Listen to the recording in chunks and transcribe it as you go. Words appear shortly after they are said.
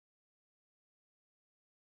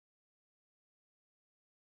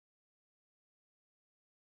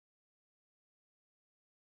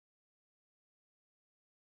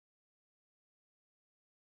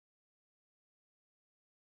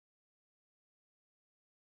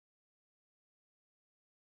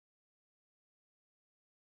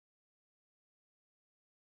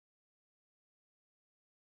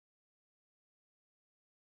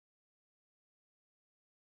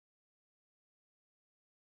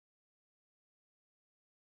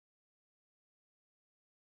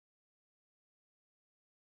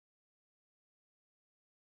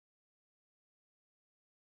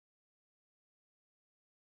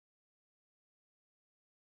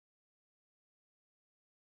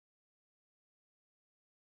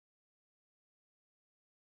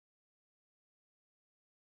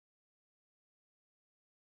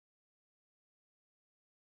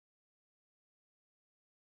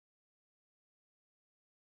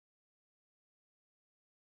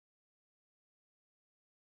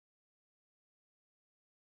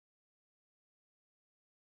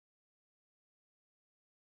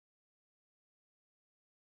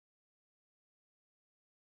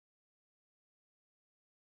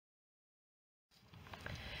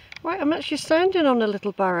Right, I'm actually standing on a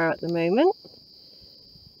little barrow at the moment.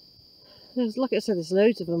 Like I said, there's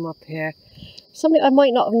loads of them up here. Something I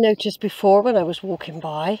might not have noticed before when I was walking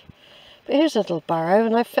by. But here's a little barrow,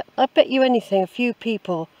 and I bet you anything, a few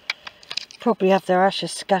people probably have their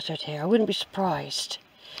ashes scattered here. I wouldn't be surprised.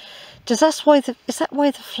 Is that why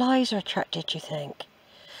the flies are attracted, do you think?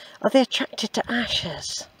 Are they attracted to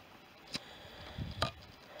ashes?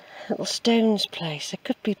 Little stones place. There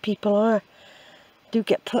could be people do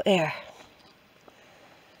get put here.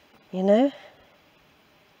 You know?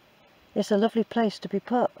 It's a lovely place to be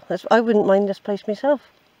put. I wouldn't mind this place myself.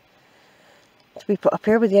 To be put up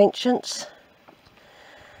here with the ancients.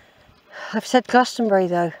 I've said Glastonbury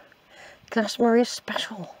though. Glastonbury is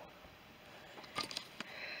special.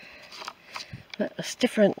 But it's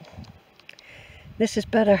different. This is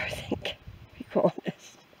better, I think, to be quite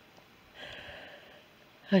honest.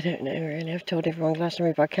 I don't know really. I've told everyone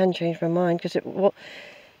Glastonbury, but I can change my mind because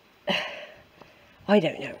I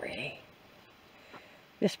don't know really.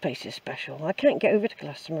 This place is special. I can't get over to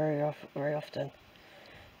Glastonbury very often.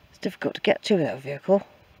 It's difficult to get to without a vehicle.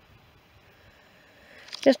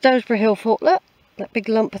 There's Dowsbury Hill Fort, look, that big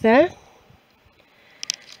lump there.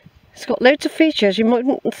 It's got loads of features. You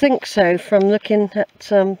mightn't think so from looking at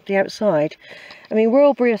the outside. I mean,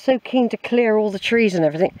 Royalbury are so keen to clear all the trees and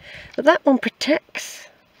everything, but that one protects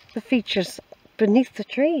the features beneath the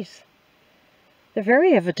trees. They're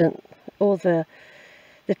very evident, all the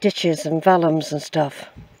ditches and vallums and stuff.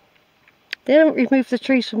 They don't remove the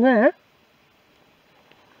trees from there.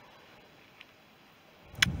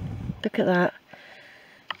 Look at that.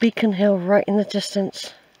 Beacon Hill right in the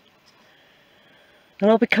distance. And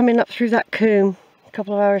I'll be coming up through that combe in a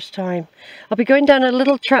couple of hours time. I'll be going down a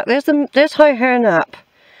little track. There's High Hairnap.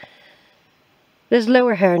 There's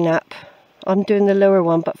Lower Hairnap. I'm doing the lower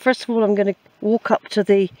one, but first of all I'm going to walk up to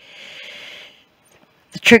the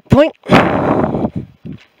Trig.point.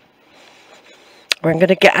 Where I'm going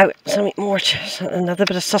to get out something more, another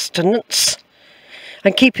bit of sustenance.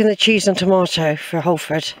 I'm keeping the cheese and tomato for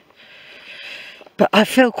Holford. But I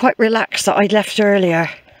feel quite relaxed that I left earlier.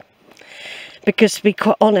 Because to be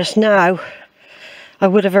quite honest now, I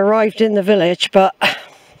would have arrived in the village, but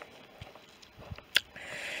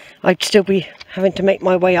I'd still be having to make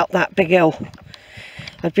my way up that big hill.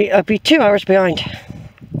 I'd be 2 hours behind.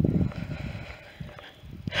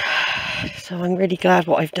 So I'm really glad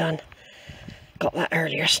what I've done. Got that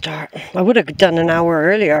earlier start. I would have done an hour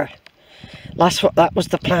earlier. That was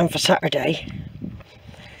the plan for Saturday.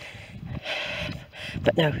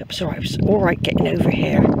 But no, it was alright. It was alright getting over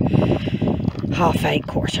here. 8:30,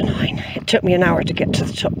 8:45. It took me an hour to get to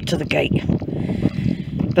the top, to the gate.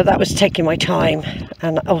 But that was taking my time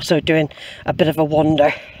and also doing a bit of a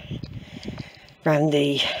wander around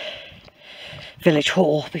the village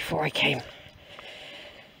hall before I came.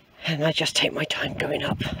 And I just take my time going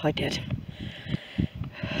up. I did.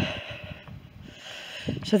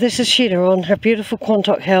 So this is Sheila on her beautiful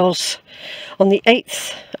Quantock Hills on the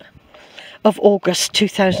 8th of August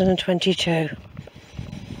 2022.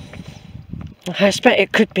 I expect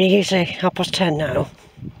it could be easy 10:30 now.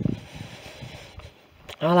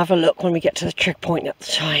 I'll have a look when we get to the Trig.point at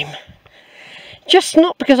the time. Just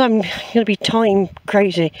not because I'm going to be time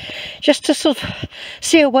crazy, just to sort of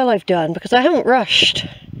see how well I've done, because I haven't rushed.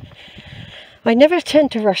 I never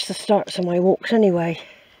tend to rush the starts of my walks anyway.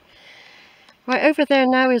 Right, over there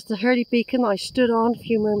now is the Hurley beacon that I stood on a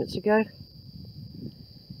few moments ago.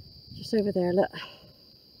 Just over there, look.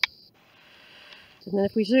 And then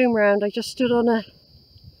if we zoom round, I just stood on a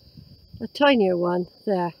tinier one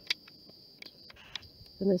there.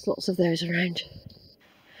 And there's lots of those around.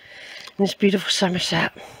 And this beautiful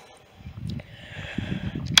Somerset.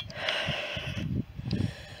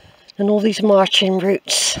 And all these marching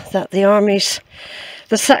routes that the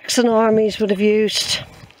Saxon armies would have used.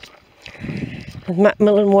 And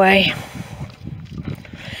Macmillan Way.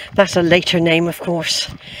 That's a later name, of course.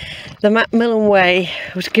 The Macmillan Way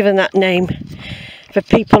was given that name for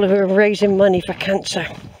people who were raising money for cancer.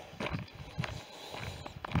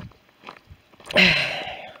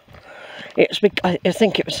 I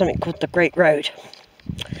think it was something called the Great Road.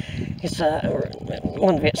 It's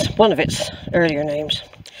one of its earlier names.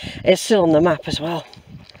 It's still on the map as well.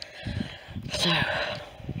 So,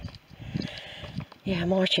 yeah,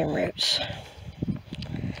 marching routes.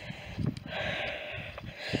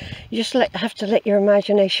 You just have to let your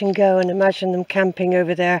imagination go and imagine them camping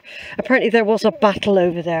over there. Apparently there was a battle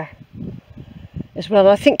over there as well.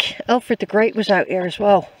 I think Alfred the Great was out here as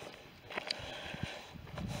well.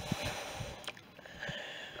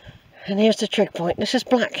 And here's the Trig.point. This is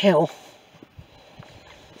Black Hill.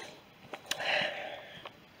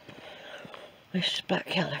 This is Black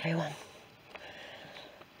Hill, everyone.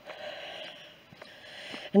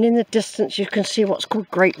 And in the distance you can see what's called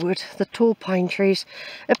Greatwood, the tall pine trees.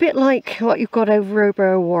 A bit like what you've got over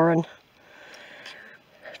Oberrow Warren.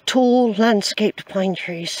 Tall landscaped pine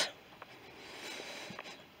trees.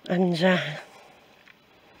 And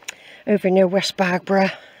over near West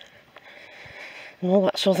Bagborough and all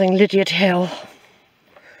that sort of thing, Lydiard Hill.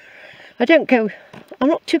 I'm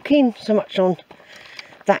not too keen so much on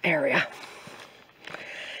that area.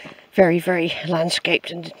 Very, very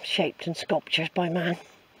landscaped and shaped and sculptured by man.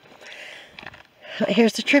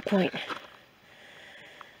 Here's the Trig.point.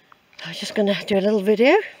 I was just going to do a little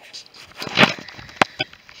video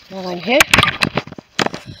while I'm here.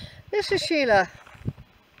 This is Sheila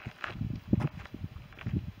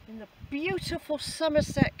in the beautiful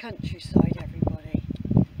Somerset countryside, everybody.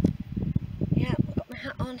 Yeah, I've got my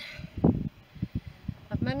hat on.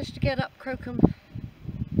 I've managed to get up Crowcombe,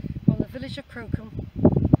 from the village of Crowcombe,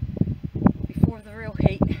 before the real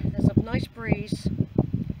heat. There's a nice breeze.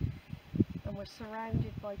 We're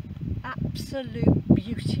surrounded by absolute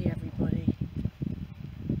beauty, everybody.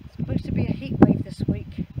 It's supposed to be a heat wave this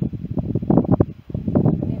week.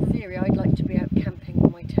 And in theory, I'd like to be out camping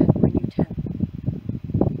on my tent, my new tent.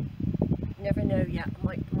 Never know yet.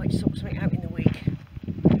 I might sort something out in the week.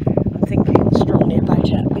 I'm thinking strongly about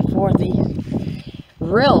it before the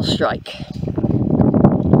rail strike.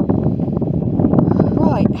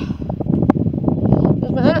 Right.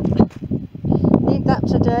 There's my hat. Need that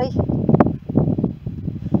today.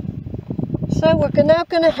 So we're now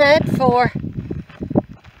going to head for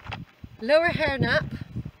Lower Harenap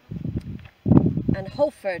and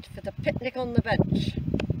Holford for the picnic on the bench.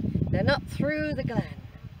 Then up through the glen.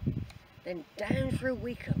 Then down through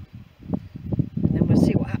Wycombe. And then we'll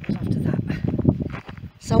see what happens after that.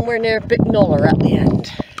 Somewhere near Bicknoller at the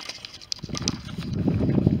end.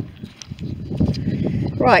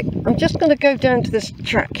 Right, I'm just going to go down to this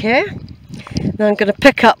track here. And I'm going to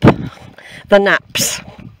pick up the naps.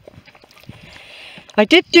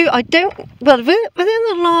 Within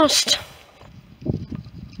the last,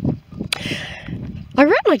 I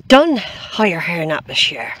reckon I'd done Higher Harenap this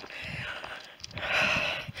year.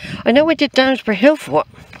 I know I did Downsbury Hill for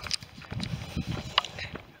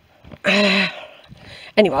it.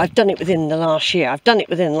 Anyway, I've done it within the last year. I've done it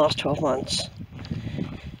within the last 12 months.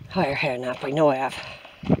 Higher Harenap, I know I have.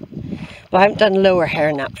 But I haven't done Lower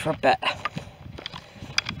Harenap for a bit.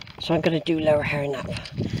 So I'm going to do Lower Harenap.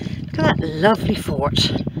 Look at that lovely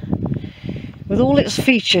fort, with all its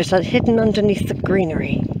features that are hidden underneath the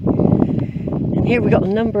greenery. And here we've got a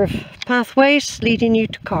number of pathways leading you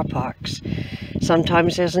to car parks.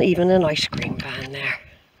 Sometimes there's even an ice cream van there.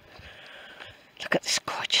 Look at this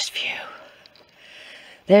gorgeous view.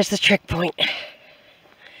 There's the Trig.point.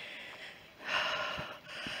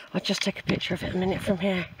 I'll just take a picture of it a minute from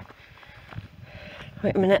here.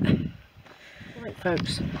 Wait a minute. Right,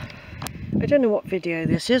 folks. I don't know what video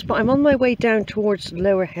this is, but I'm on my way down towards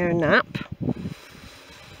Lower Harenap.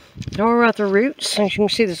 There are other routes, as you can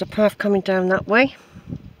see there's a path coming down that way.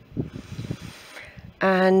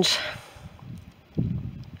 And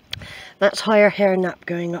that's Higher Harenap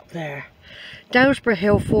going up there. Dowsbury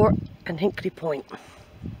Hill Fort and Hinkley Point.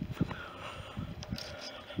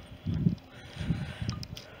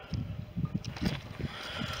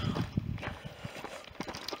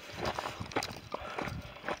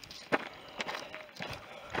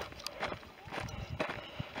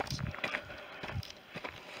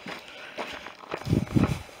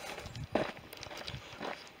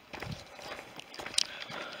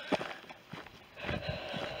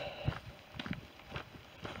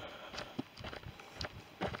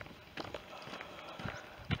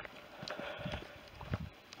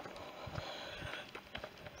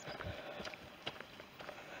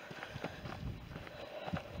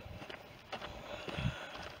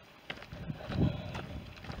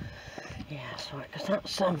 Yeah, sorry, because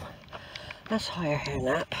that's Higher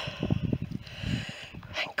Harenap.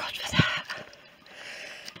 Thank God for that.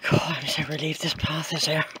 God, I'm so relieved this path is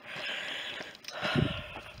here.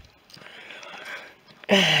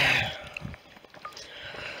 Right,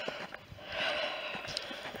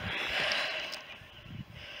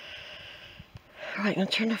 I'm going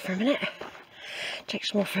to turn off for a minute. Take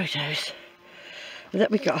some more photos. But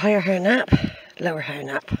we've got Higher Harenap, Lower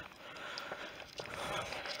Harenap.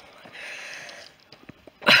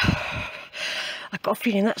 I've got a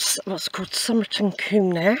feeling that's what's called Somerton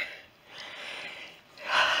Combe there.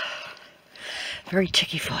 Very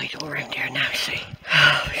tickified all around here now, see?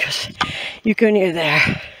 Because you go near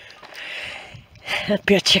there, that'd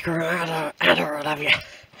be a ticker or adder will have you.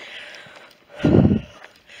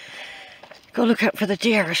 Got to look out for the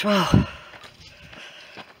deer as well.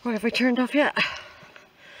 Right, have I turned off yet?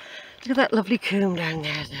 Look at that lovely combe down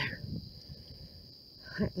there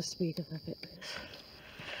though. At the speed of my Bicknoller's.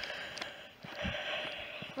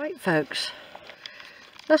 Right folks,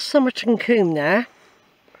 that's Somerton Combe there.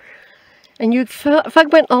 And if I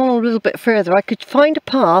went on a little bit further, I could find a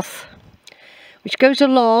path which goes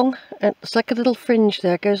along, and it's like a little fringe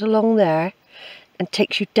there, goes along there and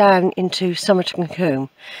takes you down into Somerton Combe.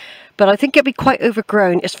 But I think it'd be quite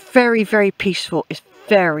overgrown. It's very, very peaceful. It's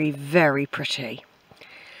very, very pretty.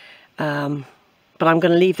 But I'm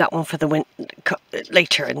going to leave that one for the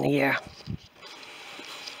later in the year.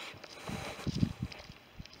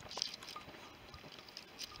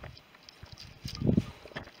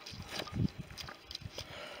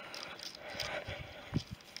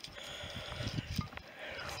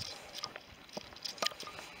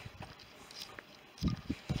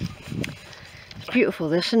 Beautiful,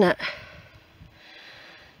 this, isn't it?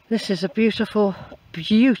 This is a beautiful,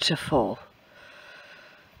 beautiful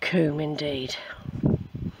combe indeed.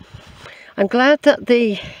 I'm glad that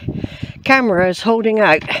the camera is holding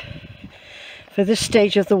out for this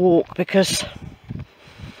stage of the walk, because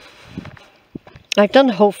I've done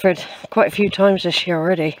Holford quite a few times this year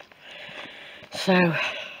already, so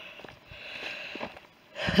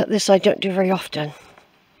this I don't do very often.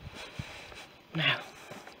 No.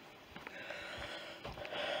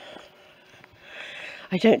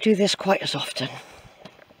 I don't do this quite as often.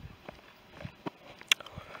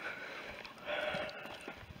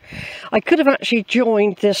 I could have actually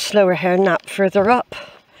joined this slower hare nap further up,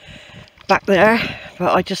 back there,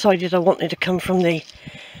 but I decided I wanted to come from the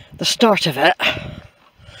start of it.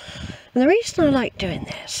 And the reason I like doing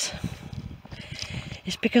this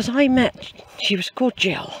is because I met, she was called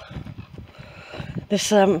Jill,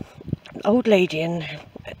 this old lady in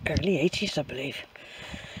early 80s, I believe.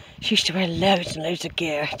 She used to wear loads and loads of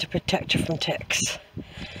gear to protect her from ticks.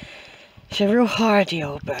 She's a real hardy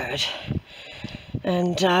old bird,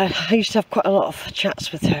 and I used to have quite a lot of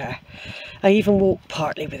chats with her. I even walked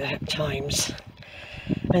partly with her at times,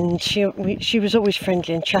 and she was always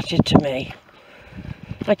friendly and chatted to me.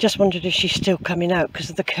 I just wondered if she's still coming out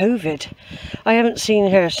because of the COVID. I haven't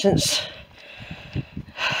seen her since,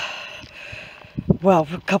 well,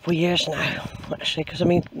 a couple of years now, actually, because I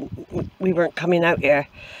mean, we weren't coming out here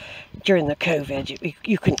during the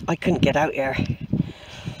COVID. I couldn't get out here.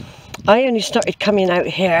 I only started coming out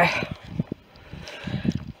here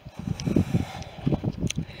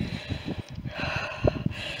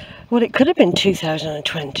well, it could have been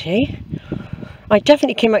 2020. I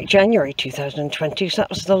definitely came out January 2020, so that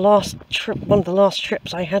was the last trip, one of the last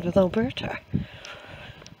trips I had with Alberta. It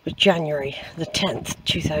was January the 10th,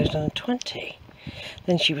 2020.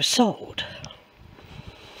 Then she was sold.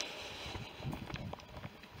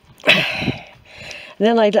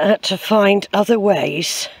 Then I had to find other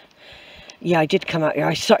ways. Yeah, I did come out here.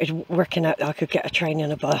 I started working out that I could get a train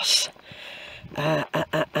and a bus. And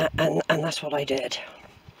that's what I did.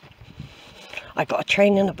 I got a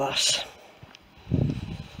train and a bus.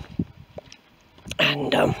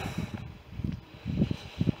 And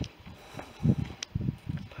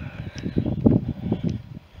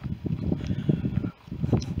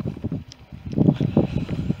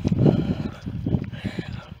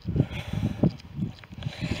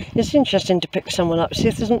it's interesting to pick someone up. See,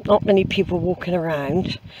 if there's not many people walking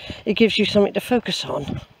around, it gives you something to focus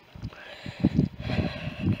on.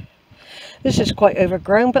 This is quite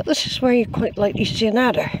overgrown, but this is where you quite likely see an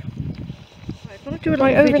adder. Right, I'll do it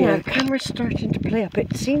like over now. The camera's starting to play up.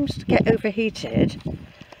 It seems to get overheated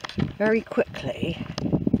very quickly,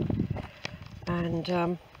 and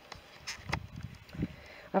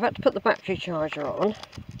I've had to put the battery charger on.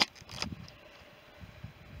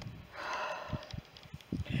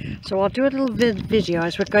 So I'll do a little video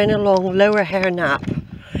as we're going along Lower Hare Nap.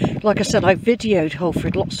 Like I said, I've videoed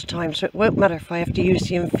Holford lots of times, so it won't matter if I have to use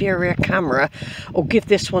the inferior camera or give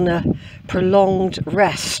this one a prolonged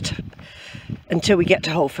rest until we get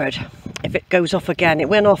to Holford. If it goes off again, it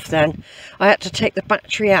went off then. I had to take the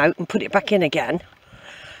battery out and put it back in again.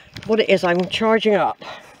 What it is, I'm charging up.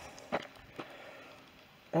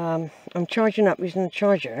 I'm charging up using the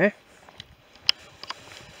charger.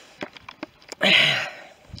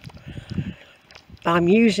 I'm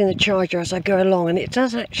using the charger as I go along, and it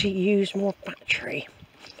does actually use more battery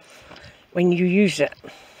when you use it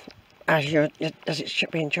as it's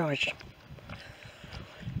being charged.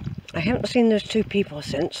 I haven't seen those two people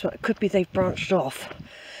since, but it could be they've branched off,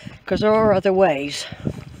 because there are other ways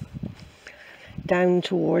down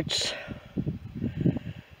towards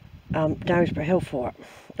Dowsbury Hill Fort.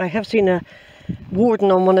 I have seen a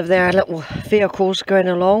warden on one of their little vehicles going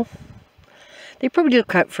along. They probably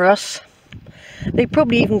look out for us. They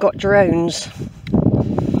probably even got drones,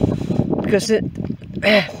 because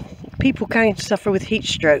people can suffer with heat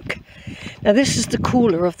stroke. Now this is the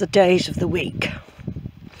cooler of the days of the week.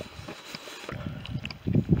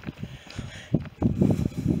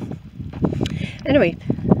 Anyway,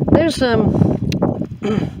 there's a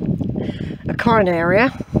carn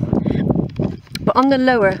area, but on the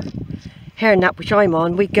lower hairnap which I'm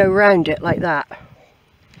on, we go round it like that.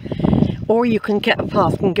 Or you can get a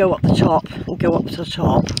path and go up the top and go up to the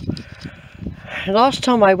top. Last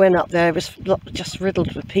time I went up there, it was just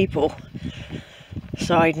riddled with people,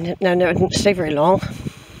 so I didn't stay very long.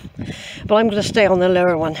 But I'm going to stay on the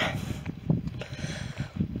lower one.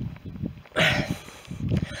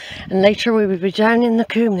 And later we will be down in the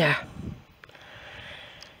coombe there.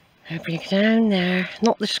 We'll be down there.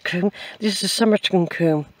 Not this coombe, this is the Somerton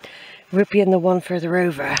coombe. We'll be in the one further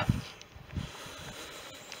over.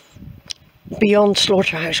 Beyond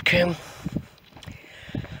Slaughterhouse coombe.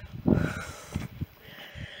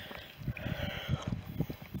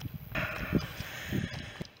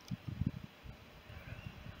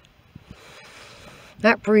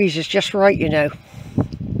 That breeze is just right, you know.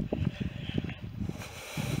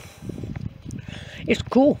 It's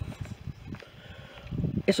cool.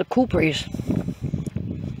 It's a cool breeze.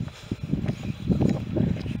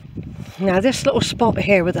 Now this little spot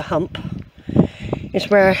here with a hump is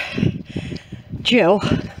where Jill,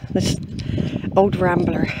 this old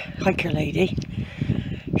rambler hiker lady,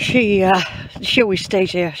 she always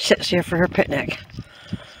stays here, sits here for her picnic.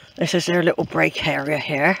 This is their little break area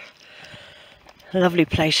here. Lovely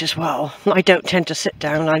place as well. I don't tend to sit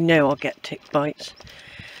down, I know I'll get tick bites.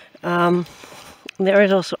 There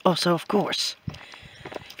is also, of course,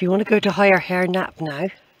 if you want to go to higher hair nap now,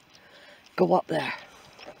 go up there.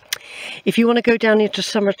 If you want to go down into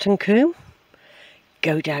Somerton Coombe,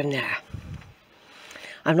 go down there.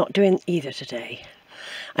 I'm not doing either today.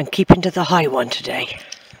 I'm keeping to the high one today.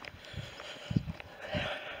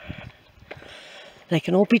 They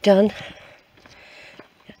can all be done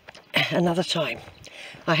another time.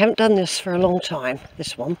 I haven't done this for a long time,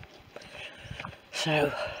 this one.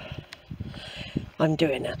 So I'm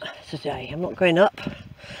doing it today. I'm not going up,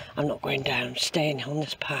 I'm not going down, I'm staying on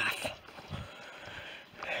this path.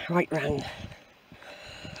 Right round.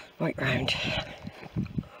 Right round.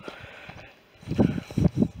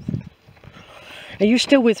 Are you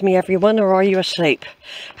still with me, everyone, or are you asleep?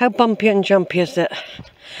 How bumpy and jumpy is it?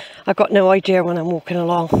 I've got no idea when I'm walking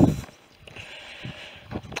along.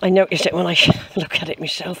 I notice it when I look at it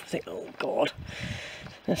myself. I think, oh God,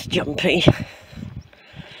 that's jumpy.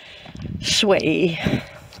 Sweaty.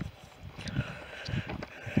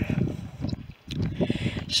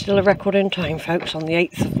 Still a record in time, folks, on the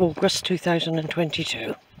 8th of August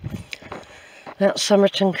 2022. That's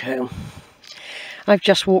Somerton Coombe. I've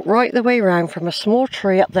just walked right the way around from a small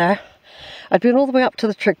tree up there. I've been all the way up to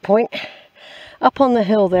the Trig.point. Up on the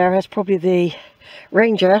hill there is probably the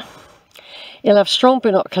ranger. He'll have strong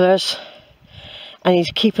binoculars and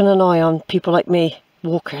he's keeping an eye on people like me,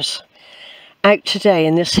 walkers, out today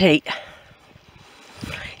in this heat.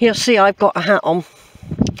 You'll see I've got a hat on.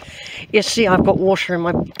 You'll see I've got water in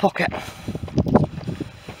my pocket.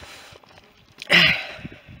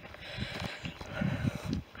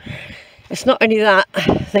 It's not only that,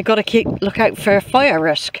 they've got to look out for fire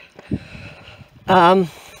risk.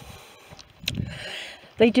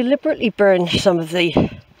 They deliberately burn some of the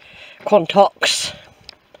quantox.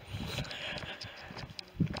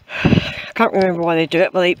 I can't remember why they do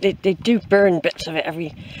it, but they do burn bits of it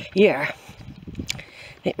every year.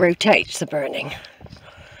 It rotates, the burning.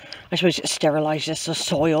 I suppose it sterilises the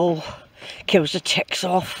soil, kills the ticks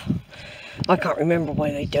off. I can't remember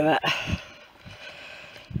why they do it.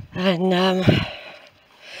 And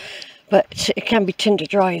but it can be tinder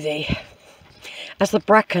dry, as the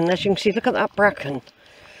bracken, as you can see, look at that bracken.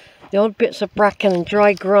 The old bits of bracken and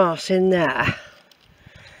dry grass in there.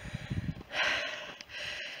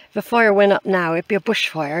 If a fire went up now, it'd be a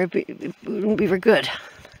bushfire. It wouldn't be very good.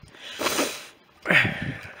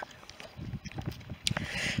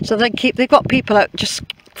 So they've got people out just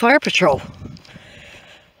fire patrol.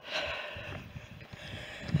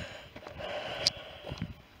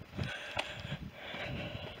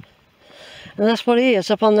 And that's what he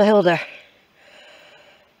is up on the hill there.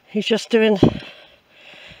 He's just doing...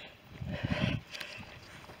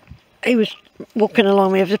 He was walking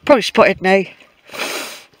along me. I've probably spotted now.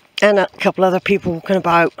 And a couple other people walking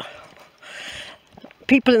about.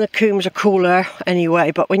 People in the combes are cooler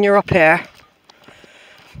anyway, but when you're up here,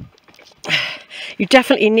 you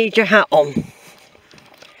definitely need your hat on.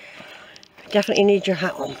 Definitely need your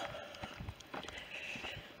hat on.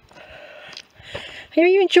 Are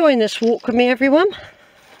you enjoying this walk with me, everyone?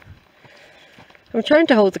 I'm trying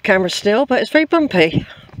to hold the camera still, but it's very bumpy.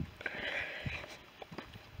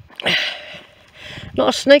 Not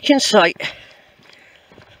a snake in sight.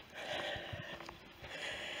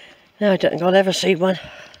 No, I don't think I'll ever see one.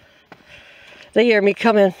 They hear me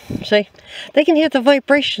coming, see? They can hear the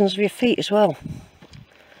vibrations of your feet as well.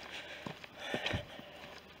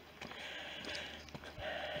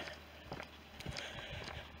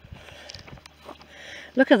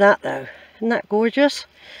 Look at that though, isn't that gorgeous?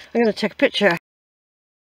 I'm going to take a picture.